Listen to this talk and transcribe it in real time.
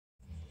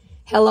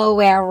Hello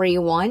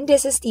everyone,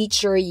 this is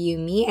teacher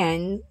Yumi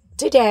and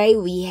today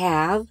we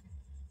have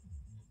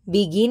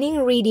Beginning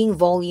Reading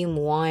Volume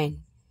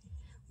 1.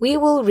 We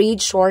will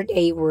read short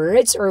A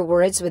words or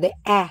words with the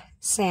A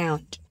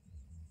sound.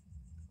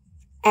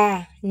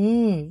 A,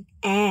 n,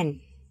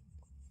 an,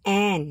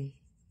 an,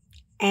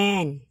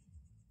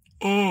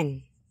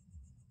 an.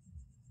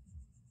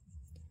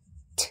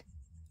 T,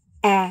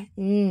 a,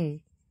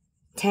 n,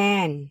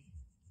 tan,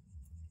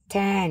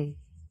 tan,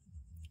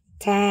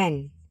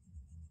 tan.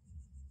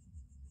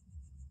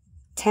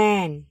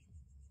 Tan,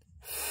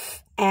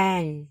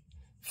 fan,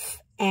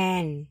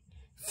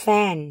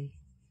 fan,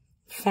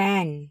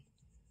 fan,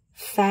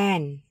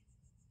 fan.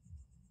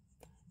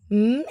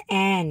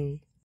 Man,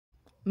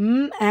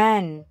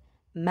 man,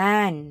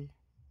 man,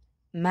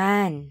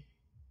 man.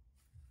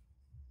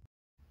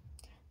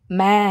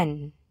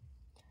 Man,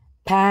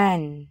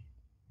 pan,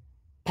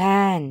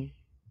 pan,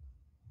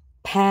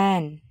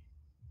 pan,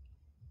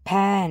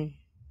 pan.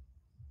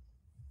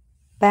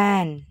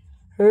 Ban,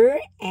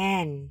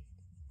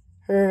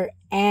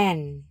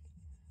 an,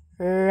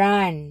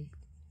 run,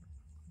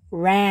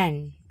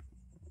 ran.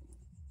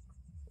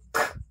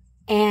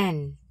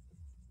 An,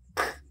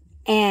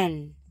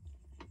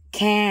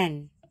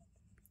 can,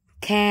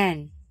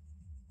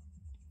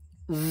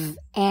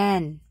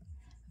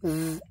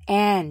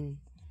 an,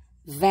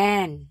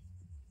 van,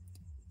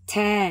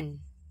 tan.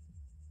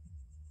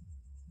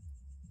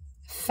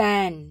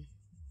 Fan,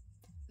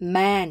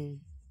 man,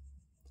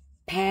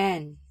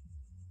 pan,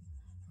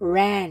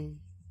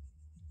 ran,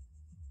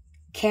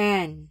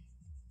 can,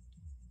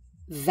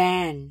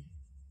 van.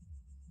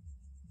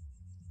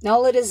 Now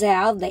let us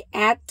have the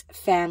at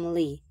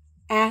family.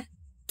 At,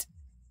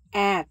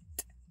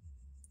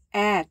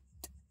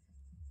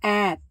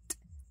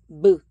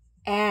 b,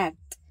 at,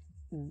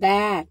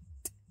 bat,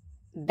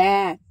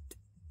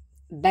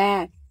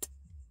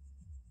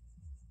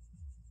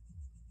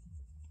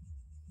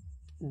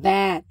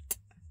 bat,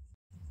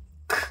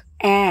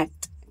 at,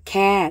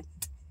 cat,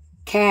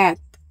 cat,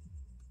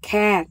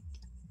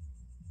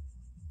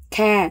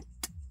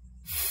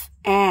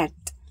 at,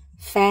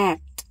 fat,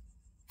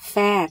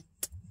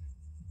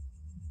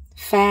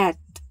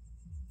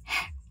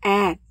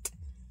 at,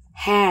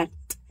 hat,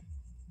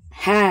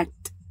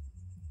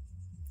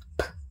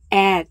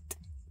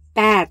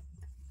 at,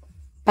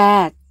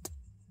 bat,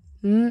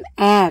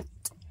 at,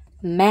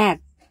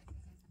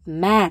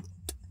 mat,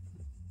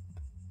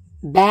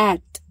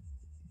 bat,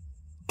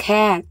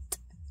 cat,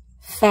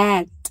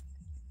 fat,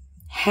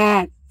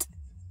 hat,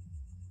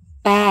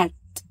 bat,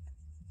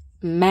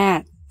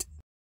 mat.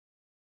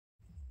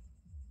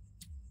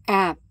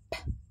 App,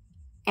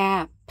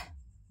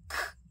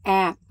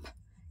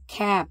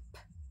 cap,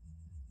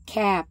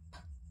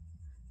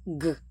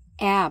 g,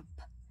 app,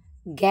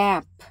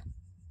 gap,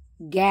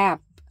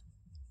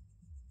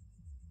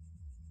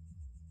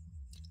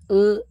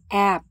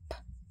 app,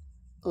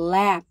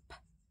 lap,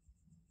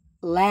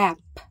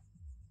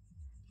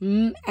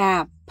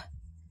 app,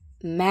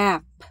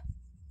 map,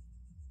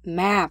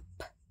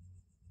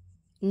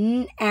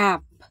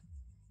 app,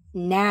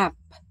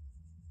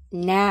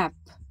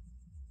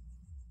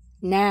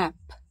 nap,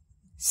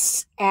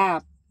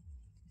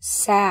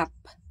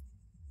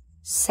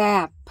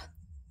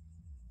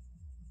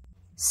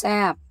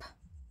 sap,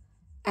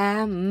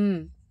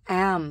 am,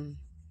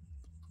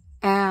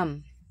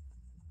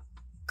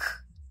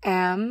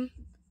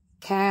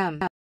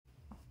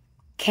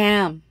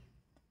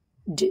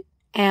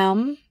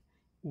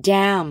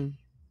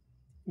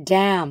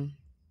 cam,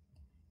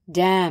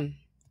 dam,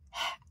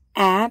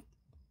 app,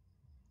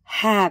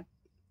 hap,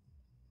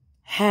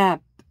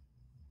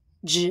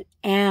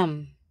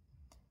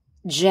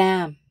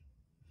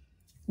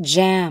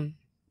 jam,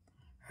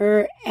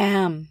 ram,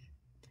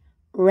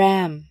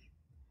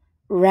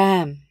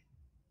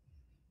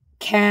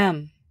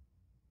 cam,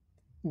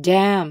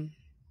 dam,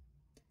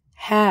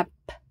 hap,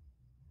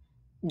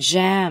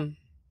 jam,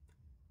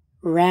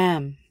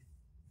 ram.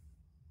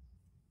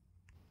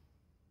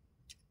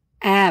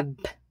 Ab,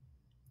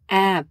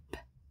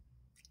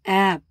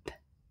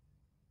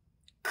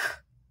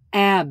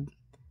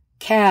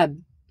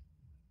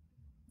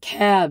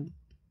 cab,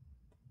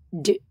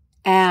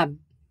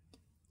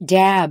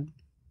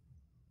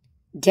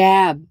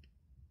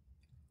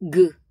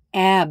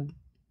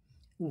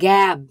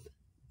 dab,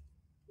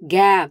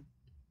 gab,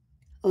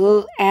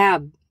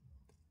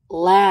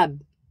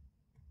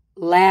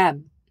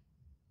 lab,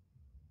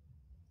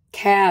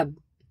 cab,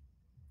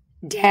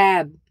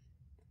 dab,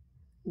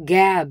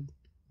 gab,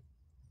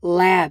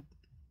 lab.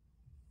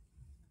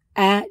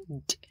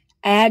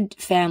 Add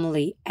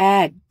family.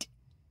 Add,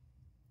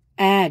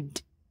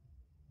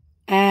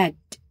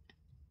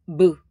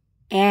 b,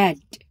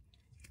 add,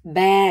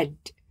 bad,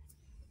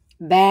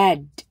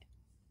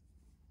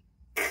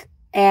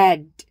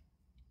 add,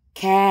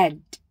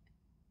 cad,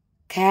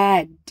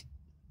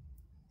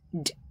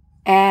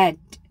 add,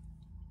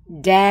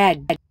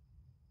 dad,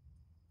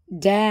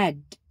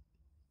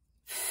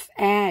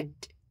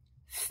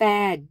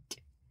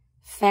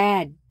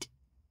 fad,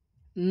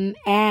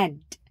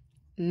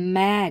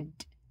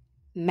 mad,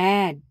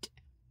 mad,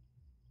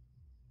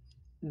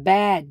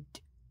 bad,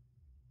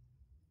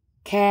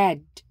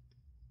 cad,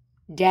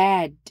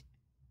 dad,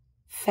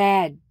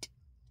 fad,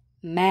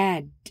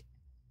 mad,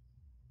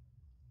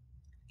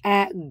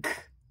 ag,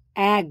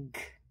 ag,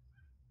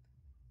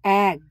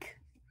 ag,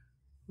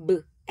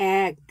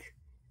 ag,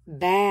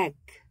 bag,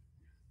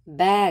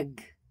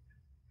 bag,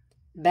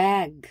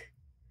 bag,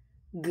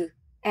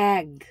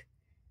 ag,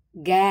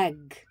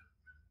 gag,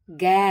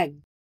 gag,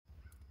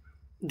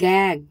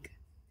 gag,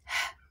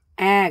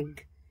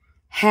 ag,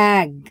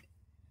 hag,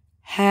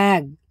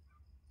 hag,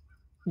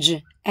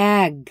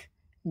 ag,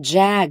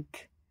 jag,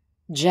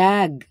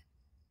 jag,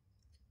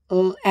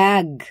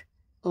 ag,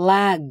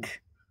 lag,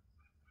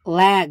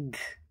 lag,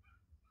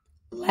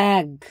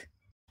 lag.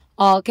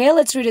 Okay,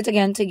 let's read it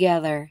again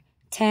together.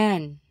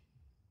 Tan,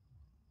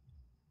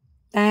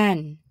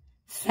 fan,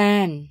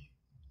 fan,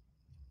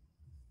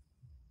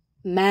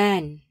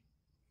 man,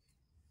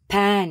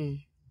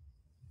 pan,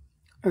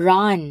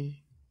 run,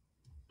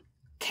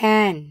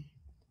 can,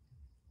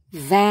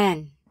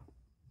 van,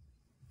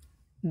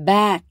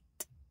 bat,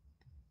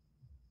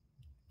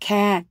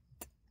 cat,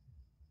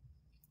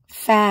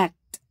 fat,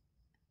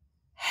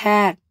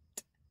 hat,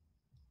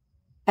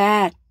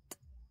 bat,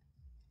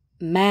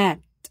 mat,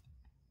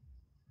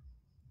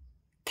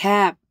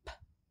 cap,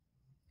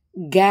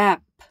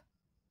 gap,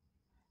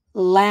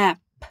 lap,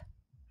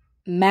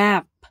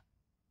 map,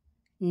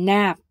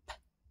 nap,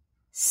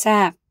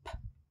 sap,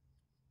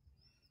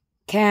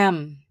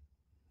 cam,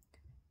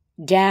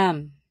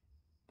 dam,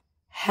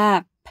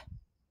 hap,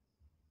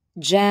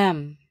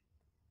 jam,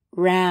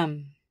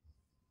 ram,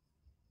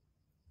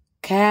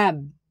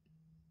 cab,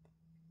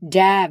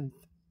 dab,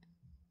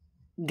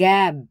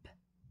 gab,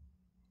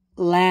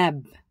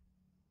 lab,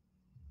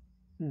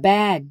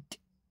 bad,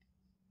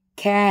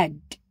 cad,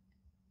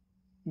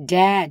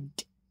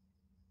 dad,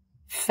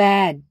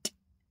 fad,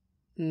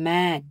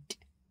 mad,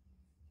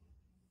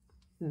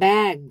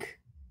 bag,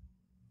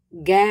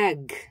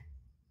 gag,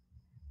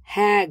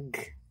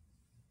 hag,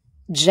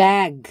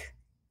 jag,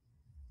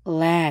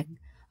 lag.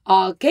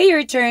 Okay,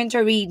 your turn to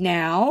read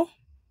now.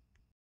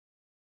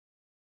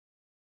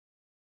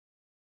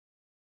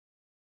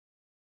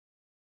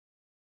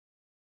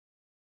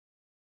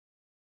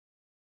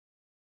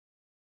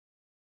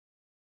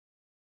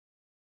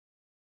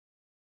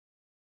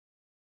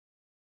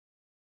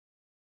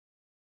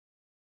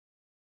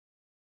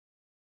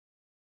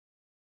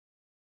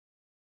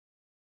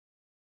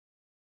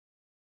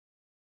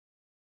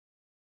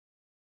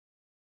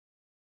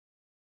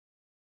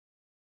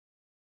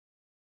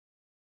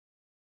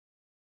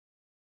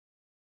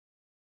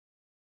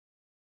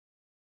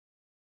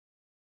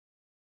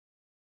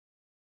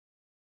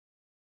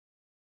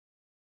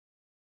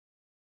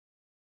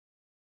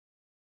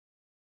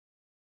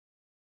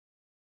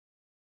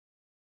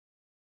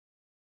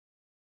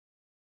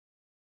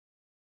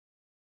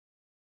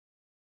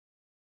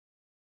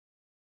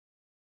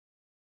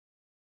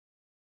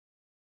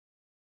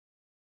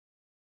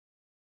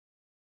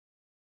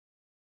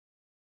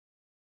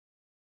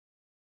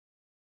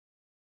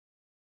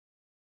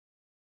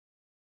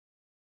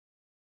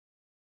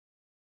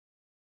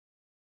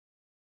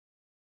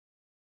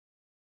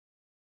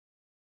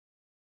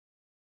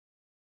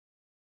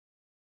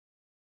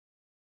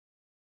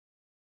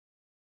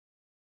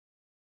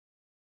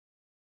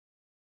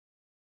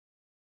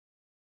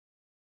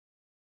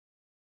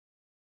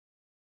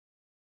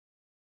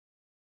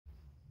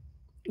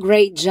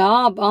 Great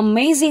job.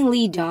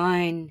 Amazingly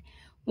done.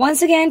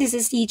 Once again, this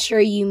is Teacher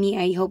Yumi.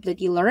 I hope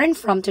that you learned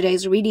from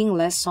today's reading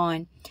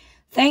lesson.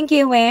 Thank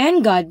you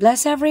and God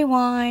bless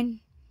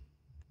everyone.